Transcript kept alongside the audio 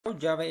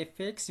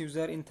JavaFX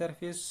user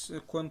interface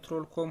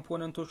control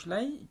componenቶች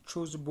ላይ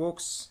choose box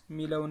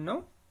ሚለውን ነው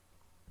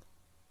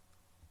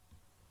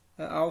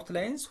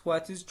outlines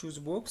what is choose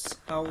box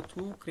how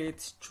to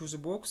create choose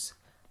box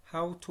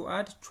how to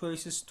add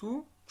choices to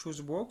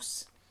choose box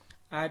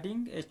adding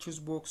a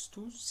choose box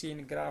to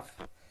scene graph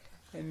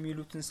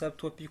የሚሉትን ሰብ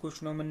ቶፒኮች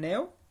ነው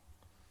የምናየው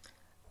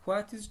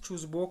what is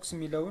choose box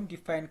ሚለውን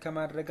ዲፋይን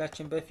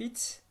ከማድረጋችን በፊት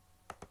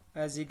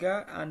እዚህ ጋር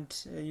አንድ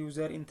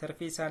ዩዘር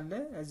ኢንተርፌስ አለ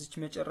እዚች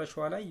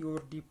መጨረሻው ላይ your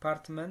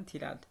department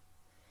ይላል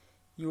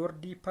your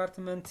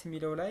department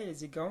ሚለው ላይ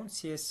እዚህ ጋውን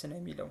CS ነው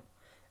የሚለው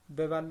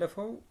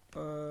በባለፈው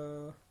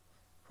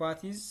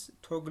what is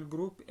toggle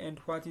group and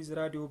what is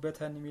radio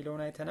button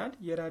ሚለውን አይተናል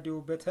የራዲዮ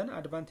በተን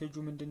አድቫንቴጁ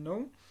ምንድነው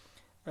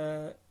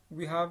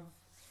we have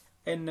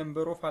a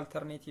number of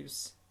alternatives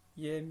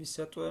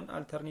የሚሰጡን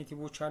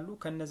አልተርናቲቮች አሉ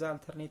ከነዛ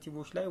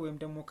አልተርናቲቮች ላይ ወይም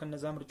ደግሞ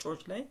ከነዛ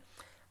ምርጫዎች ላይ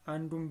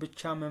አንዱን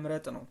ብቻ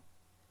መምረጥ ነው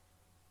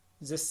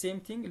the same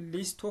thing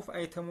list of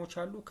items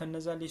አሉ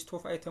ከነዛ list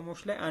of items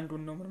ላይ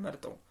አንዱን ነው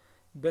የምንመርጠው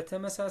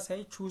በተመሳሳይ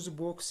choose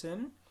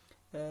boxም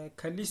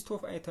ከሊስት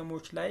ኦፍ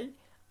አይተሞች ላይ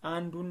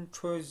አንዱን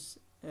choice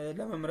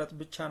ለመምረጥ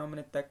ብቻ ነው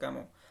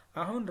የምንጠቀመው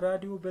አሁን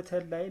ራዲዮ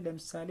በተን ላይ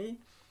ለምሳሌ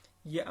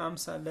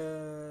የአምሳለ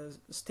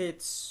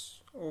ስቴትስ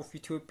ኦፍ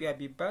ኢትዮጵያ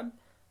ቢባል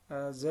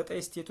 9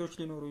 ስቴቶች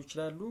ሊኖሩ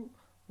ይችላሉ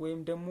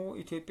ወይም ደግሞ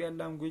ኢትዮጵያን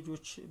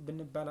ላንጉዌጆች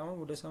ብንባላው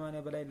ወደ 80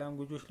 በላይ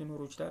ላንጉዌጆች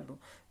ሊኖሩ ይችላሉ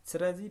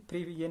ስለዚህ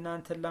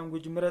የናንተ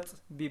ላንጉዌጅ ምረጥ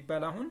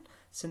ቢባል አሁን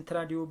ስንት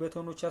ራዲዮ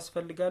በተኖች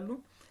ያስፈልጋሉ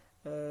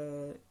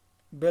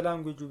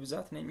በላንጉዌጁ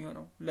ብዛት ነው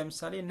የሚሆነው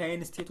ለምሳሌ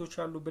 9 ስቴቶች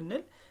አሉ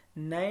ብንል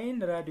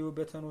 9 ራዲዮ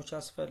በተኖች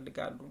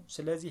ያስፈልጋሉ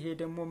ስለዚህ ይሄ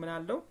ደግሞ ምን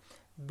አለው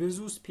ብዙ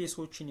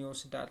ስፔሶችን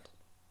ይወስዳል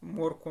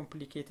more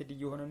complicated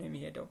እየሆነ ነው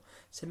የሚሄደው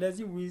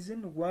ስለዚህ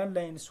within one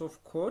lines of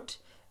code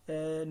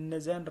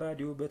እነዛን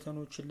ራዲዮ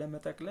በተኖችን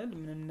ለመጠቅለል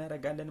ምን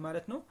እናደርጋለን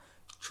ማለት ነው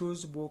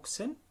choose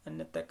boxን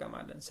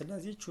እንጠቀማለን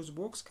ስለዚህ choose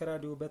box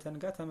ከራዲዮ በተን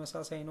ጋር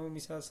ተመሳሳይ ነው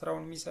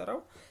ስራውን የሚሰራው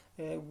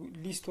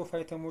ሊስት ኦፍ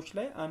አይተሞች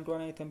ላይ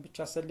አንዷን አይተም ብቻ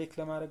ሰሌክት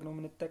ለማድረግ ነው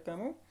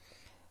የምንጠቀመው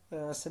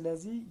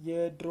ስለዚህ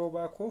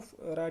የድሮባክ ኦፍ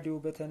ራዲዮ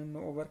በተን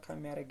ነው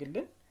ኦቨርካም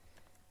ያደርግልን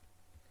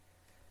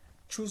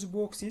choose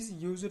box is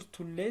used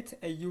to let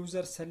a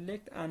user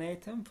select an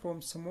item from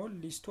small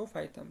list of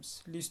items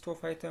list of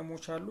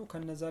items አሉ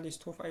ከነዛ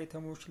list of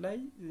items ላይ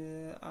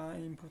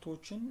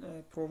ኢንፑቶችን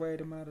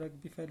ፕሮቫይድ ማድረግ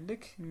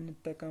ቢፈልግ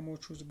የምንጠቀመው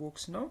choose box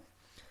ነው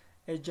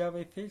a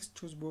JavaFX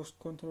choose box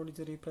control is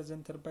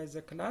represented by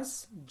the class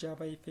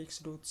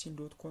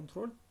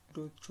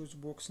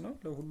javafx.scene.control.choosebox ነው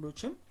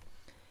ለሁሎችም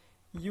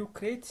you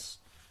create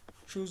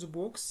choose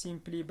box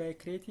simply by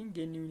creating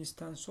a new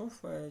instance of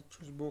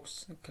choose box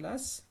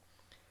class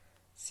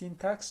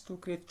syntax to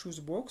create choose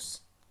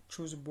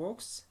box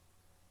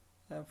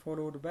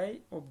followed by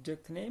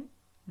object name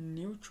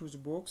new choose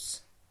box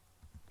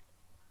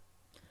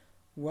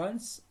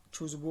once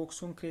choose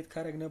boxን create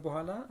ካረግነ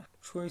በኋላ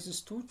choices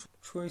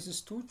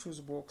to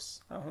choose box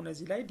አሁን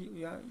እዚህ ላይ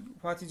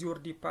what is your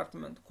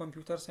department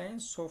computer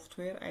science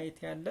software IT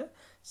ያለ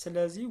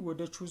ስለዚህ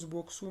ወደ choose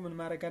boxu ምን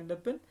ማድረግ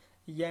አለብን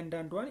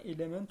እያንዳንዷን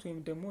ኤሌመንት ወይም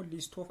ደግሞ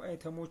list of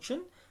items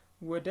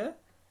ወደ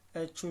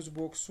choose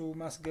boxu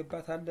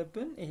ማስገባት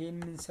አለብን ይሄን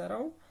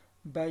እንሰራው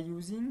by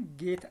using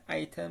get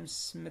items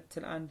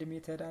ምትል አንድ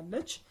ሜተድ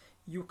አለች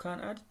you can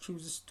add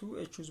chooses to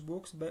a choose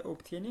box by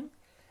obtaining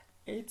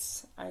its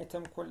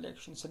item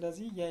collection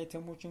ስለዚህ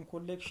የአይተሞችን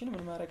ኮሌክሽን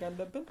ምን ማድረግ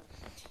አለብን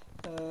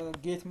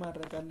get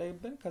ማድረግ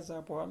አለብን ከዛ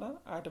በኋላ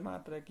add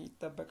ማድረግ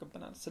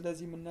ይተበቅብናል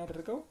ስለዚህ ምን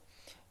እናደርገው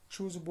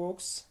choose box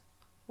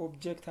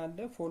object አለ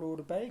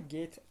followed by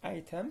get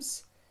items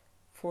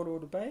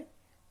followed by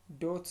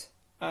dot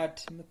add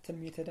ምትል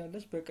ሜተድ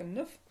አለች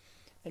በቅንፍ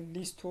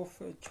list of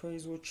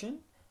choiceዎችን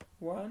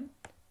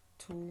 1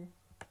 2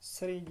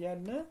 3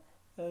 ያለ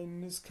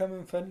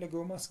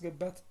እስከምንፈልገው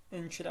ማስገባት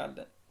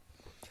እንችላለን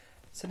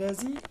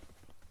ስለዚህ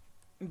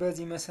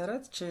በዚህ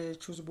መሰረት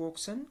choose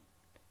boxን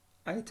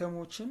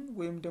አይተሞችን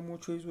ወይም ደግሞ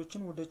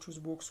choiceዎችን ወደ choose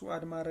boxu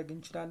add ማድረግ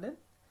እንችላለን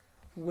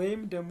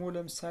ወይም ደግሞ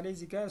ለምሳሌ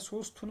እዚህ ጋር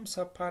ሶስቱንም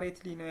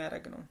separately ነው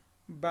ያደረግነው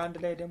በአንድ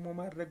ላይ ደግሞ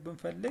ማድረግ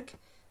ብንፈልግ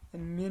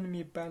ምን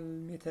የሚባል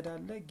ሜተድ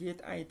አለ get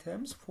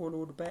items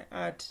followed by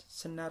add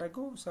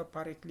ስናደርገው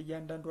separately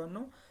እያንዳንዷን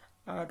ነው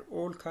add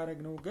all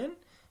ካረግነው ግን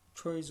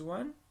choice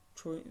 1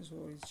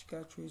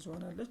 choice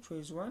 1 አለ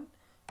choice 1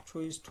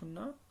 choice 2 እና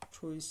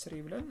choice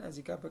 3 ብለን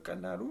እዚህ ጋር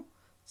በቀላሉ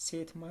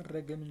ሴት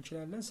ማድረግም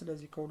እንችላለን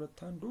ስለዚህ ከሁለት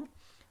አንዱ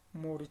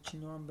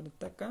ሞርችኛውን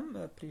ብንጠቀም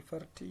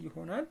preferred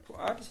ይሆናል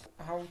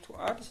how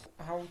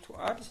to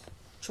add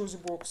choose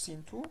box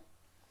into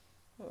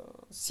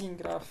scene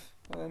graph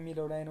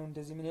ሚለው ላይ ነው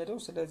እንደዚህ ምን ሄደው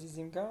ስለዚህ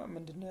ዚንጋ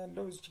ምንድነው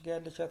ያለው እዚህ ጋር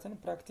ያለቻትን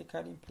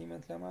ፕራክቲካሊ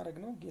ኢምፕሊመንት ለማድረግ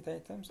ነው get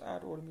items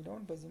add all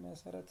ሚለውን በዚህ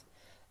መሰረት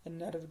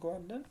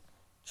እናደርገዋለን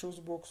choose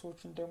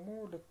boxዎችን ደግሞ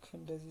ልክ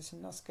እንደዚህ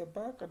ስናስገባ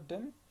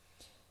ቀደም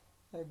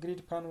ግሪድ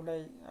ፓኑ ላይ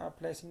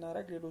አፕላይ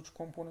ስናደርግ ሌሎች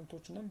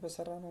ኮምፖነንቶችንም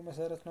በሰራነው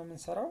መሰረት ነው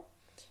የምንሰራው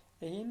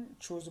ይሄን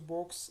choose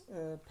box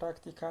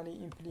ፕራክቲካሊ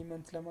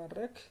ኢምፕሊመንት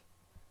ለማድረግ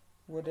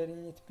ወደ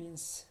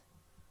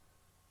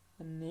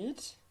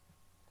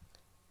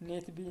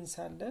NetBeans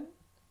አለን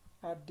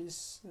አዲስ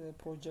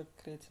ፕሮጀክት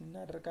ክሬት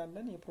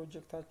እናደርጋለን።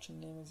 የፕሮጀክታችን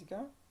ኔም እዚህ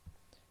ጋር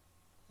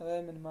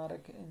ምን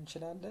ማድረግ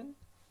እንችላለን?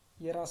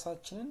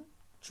 የራሳችንን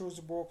ቹዝ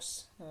ቦክስ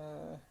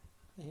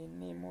ይሄን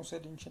ኔም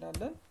መውሰድ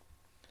እንችላለን፣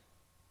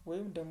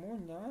 ወይም ደግሞ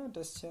እኛ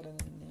ደስ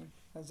ያለንን ኔም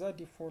እዛ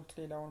ዲፎልት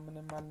ሌላውን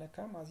ምንም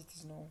አልነካም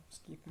አዚቲዝ ነው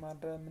ስኪፕ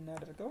ማድረግ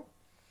የምናደርገው።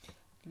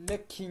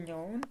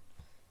 ለኪኛውን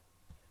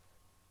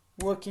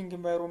ወርኪንግ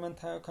ኢንቫይሮንመንት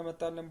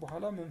ከመጣለን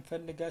በኋላ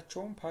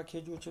የምንፈልጋቸውን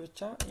ፓኬጆች ብቻ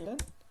ይለን።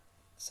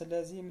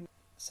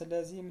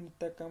 ስለዚህ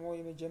የምንጠቀመው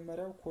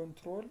የመጀመሪያው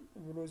ኮንትሮል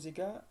ብሎ እዚህ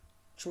ጋር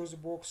ቹዝ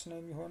ቦክስ ነው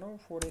የሚሆነው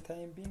ፎር ኤ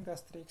ታይም ቢንግ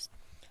አስትሪክስ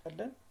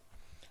አለን።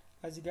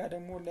 እዚህ ጋር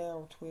ደግሞ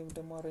ሌአውት ወይም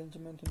ደግሞ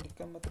አሬንጅመንቱ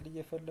እንዲቀመጥ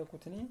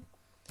እየፈለኩት እኔ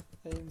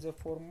in the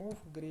form of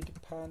grid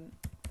pan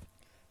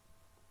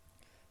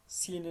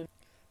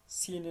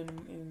ሲንን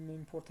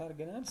ኢምፖርት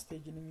አድርገናል፣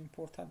 ስቴጅንም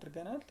ኢምፖርት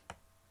አድርገናል።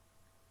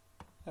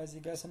 እዚህ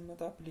ጋር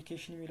ስንመጣ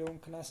አፕሊኬሽን የሚለውን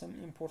ክላስም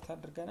ኢምፖርት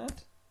አድርገናል።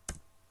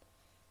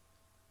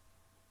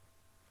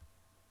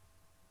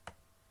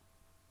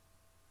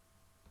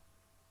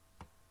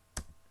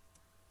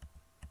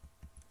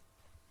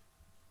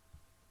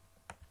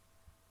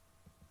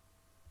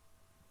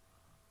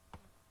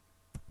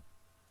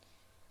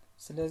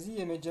 ስለዚህ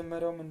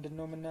የመጀመሪያው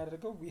ምንድነው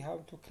የምናደርገው? we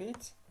have to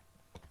create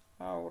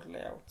our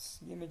layout።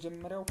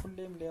 የመጀመሪያው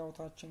ሁሌም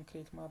ሌአውታችን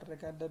ክሬት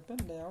ማድረግ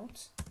አለብን። ሌአውት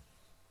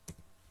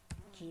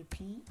ጂፒ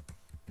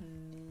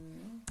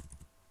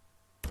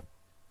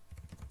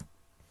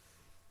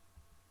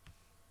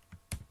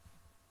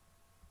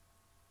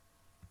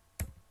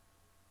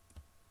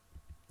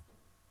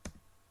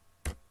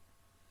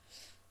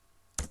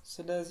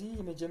ስለዚህ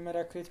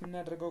የመጀመሪያ ክሬት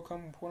የምናደርገው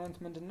ኮምፖነንት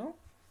ምንድነው?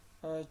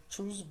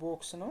 ቹዝ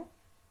ቦክስ ነው።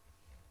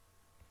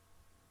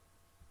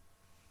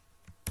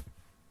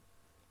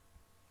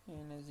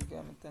 እዚህ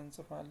ጋር መተን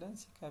እንጽፋለን።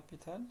 ሲ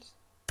ካፒታል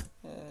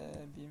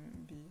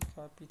ቢ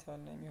ካፒታል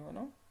ነው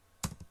የሚሆነው።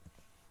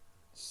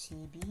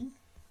 ሲቢ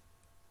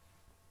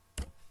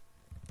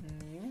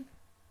ኒው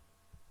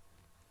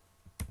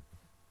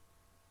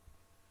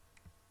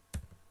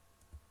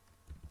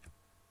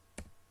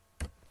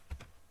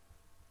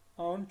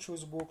አሁን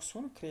ቹዝ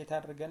ቦክሱን ክሬት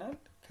አድርገናል።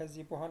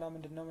 ከዚህ በኋላ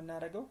ምንድነው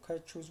የምናደርገው?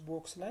 ከቹዝ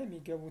ቦክስ ላይ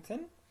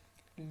የሚገቡትን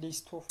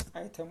ሊስት ኦፍ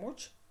አይተሞች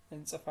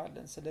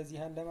እንጽፋለን። ስለዚህ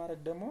ያን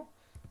ለማድረግ ደግሞ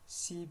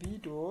cb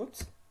dot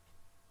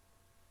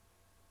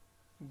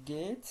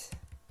get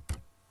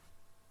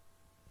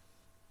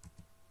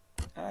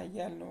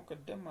ያልነው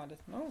ቅድም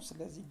ማለት ነው።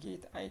 ስለዚህ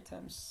get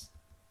items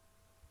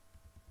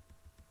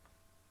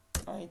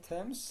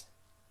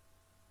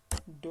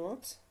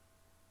dot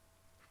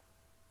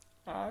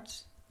add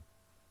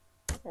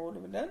all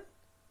ብለን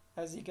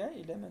እዚህ ጋር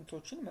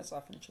ኤሌመንቶችን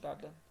መጻፍ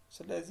እንችላለን።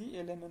 ስለዚህ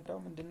ኤሌመንታው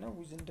ምንድነው?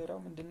 ዊዝንደራው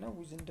ምንድነው?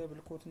 ዊዝን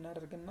ደብል ኮት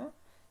እናደርግና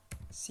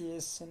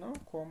cs ነው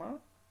ኮማ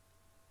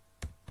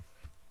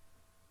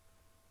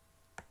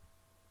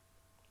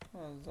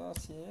እዛ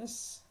cs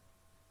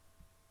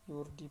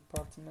your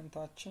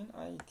ዲፓርትመንታችን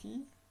IT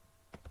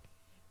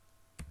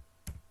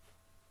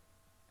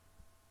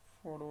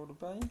followed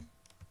by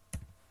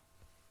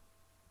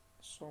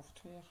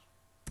software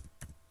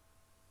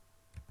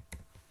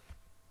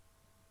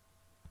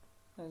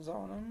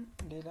እዛውንም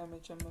ሌላ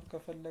መጨመር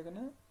ከፈለግነ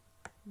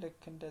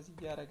ልክ እንደዚህ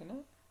ያደርግነ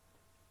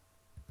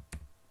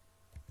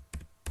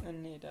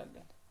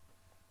እንሄዳለን።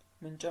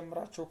 ምን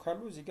ጨምራቸው ካሉ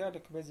እዚህ ጋር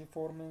ልክ በዚህ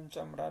ፎርም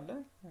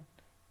እንጨምራለን።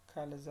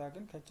 ካለዛ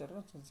ግን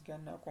ከጨረስን እዚህ ጋር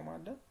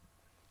እናቆማለን።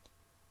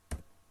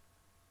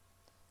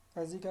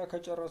 እዚህ ጋር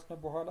ከጨረስን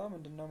በኋላ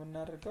ምንድነው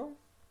የምናደርገው?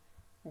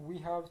 we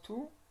have to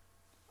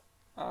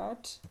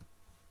add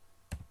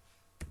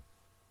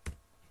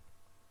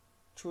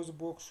ቹዝ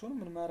ቦክሱን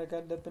ምን ማድረግ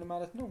አለብን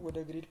ማለት ነው? ወደ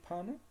ግሪድ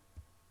ፓኑ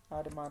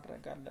አድ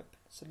ማድረግ አለብን።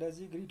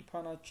 ስለዚህ ግሪድ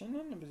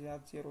ፓናችንን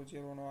ብዛት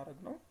 00 ነው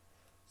አደረግነው።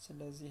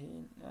 ስለዚህ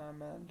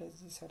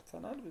እንደዚህ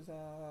ሰርተናል። በዛ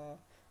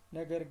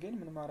ነገር ግን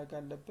ምን ማድረግ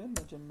አለብን?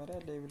 መጀመሪያ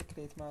ሌብል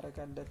ክሬት ማድረግ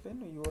አለብን።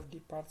 your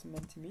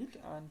department ሚል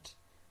አንድ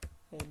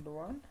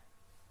l1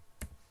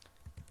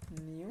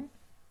 new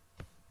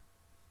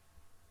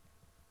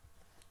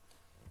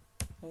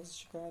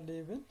እዚህ ጋር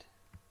ሌብል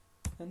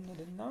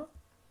እንልና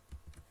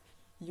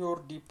your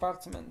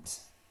department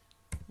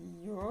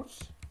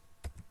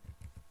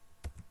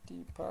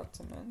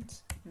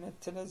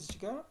መተለዚህ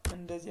ጋር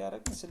እንደዚህ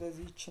አደረግን።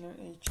 ስለዚህ እቺን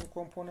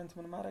ኮምፖነንት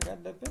ምን ማድረግ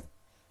አለብን?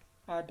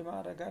 አድ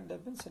ማድረግ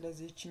አለብን።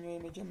 ስለዚህ እቺኛው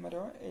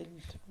የመጀመሪያው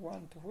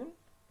l1 ትሁን።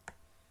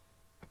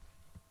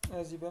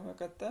 እዚህ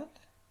በመቀጠል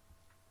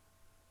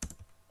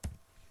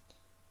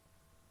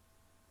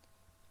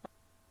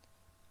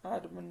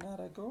አድ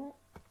የምናደርገው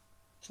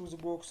ቹዝ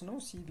ቦክስ ነው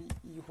cb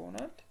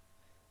ይሆናል።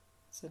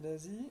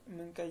 ስለዚህ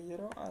ምን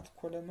ቀይረው አት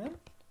ኮለመን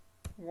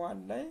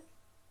 1 ላይ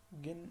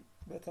ግን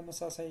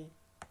በተመሳሳይ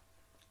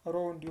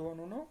ሮው እንዲሆኑ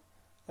ነው።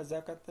 እዛ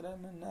ቀጥለን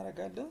ምን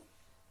እናደርጋለን?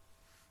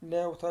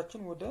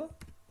 ሌአውታችን ወደ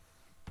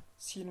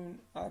ሲኑን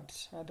አድ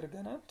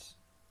አድርገናል።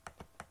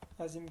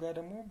 እዚህም ጋር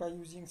ደግሞ by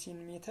using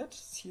scene method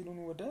ሲኑን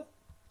ወደ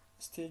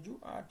ስቴጁ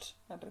አድ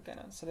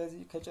አድርገናል።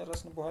 ስለዚህ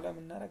ከጨረስን በኋላ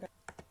ምን እናደርጋለን?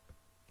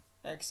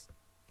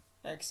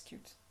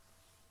 ኤክስኪዩት።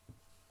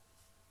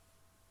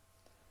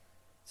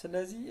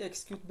 ስለዚህ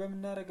ኤክስኪዩት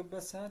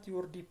በመናረግበት ሰዓት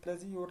your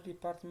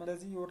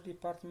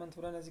department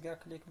ብለን እዚህ ጋር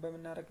ክሊክ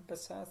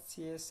በመናረግበት ሰዓት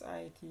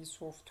CSIT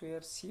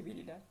ሶፍትዌር ሲቪል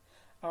ይላል።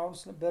 አሁን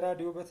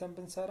በራዲዮ በተን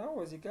ብንሰራው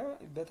እዚህ ጋር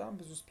በጣም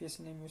ብዙ ስፔስ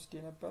ነው የሚወስድ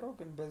የነበረው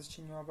ግን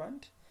በዚህኛው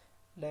ባንድ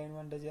ላይን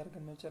እንደዚህ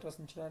አድርገን መጨረስ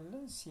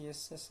እንችላለን።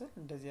 CSS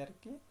እንደዚህ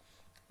አድርጌ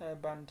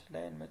ባንድ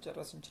ላይን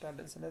መጨረስ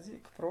እንችላለን። ስለዚህ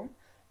ፍሮም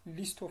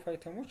ሊስት ኦፍ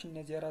አይተሞች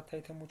እነዚህ አራት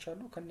አይተሞች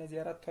አሉ። ከነዚህ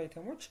አራት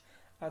አይተሞች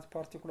at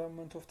particular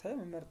moment of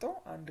time መርጠው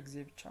አንድ ጊዜ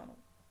ብቻ ነው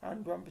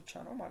አንዷን ብቻ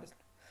ነው ማለት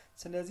ነው።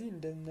 ስለዚህ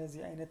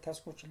እንደነዚህ አይነት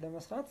ታስኮችን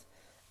ለመስራት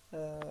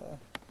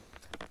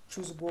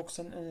ቹዝ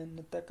ቦክስን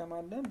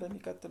እንጠቀማለን።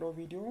 በሚቀጥለው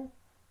ቪዲዮ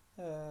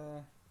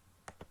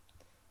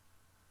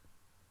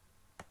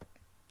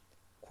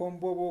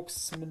ኮምቦ ቦክስ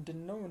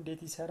ምንድነው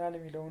እንዴት ይሰራል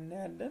የሚለውን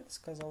እናያለን።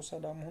 እስከዛው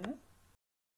ሰላም ሁኑ።